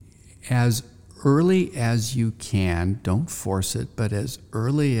as early as you can, don't force it, but as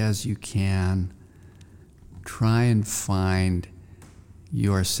early as you can, try and find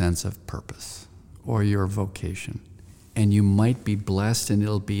your sense of purpose or your vocation. And you might be blessed and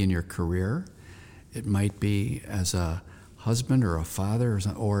it'll be in your career. It might be as a husband or a father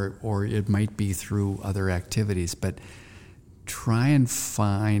or it might be through other activities. But try and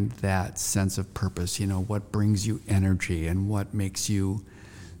find that sense of purpose, what brings you energy and what makes you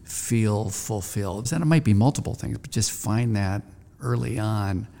feel fulfilled. And it might be multiple things, but just find that early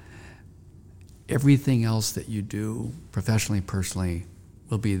on. Everything else that you do, professionally, personally,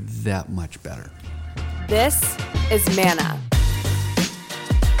 will be that much better. This is MANNA.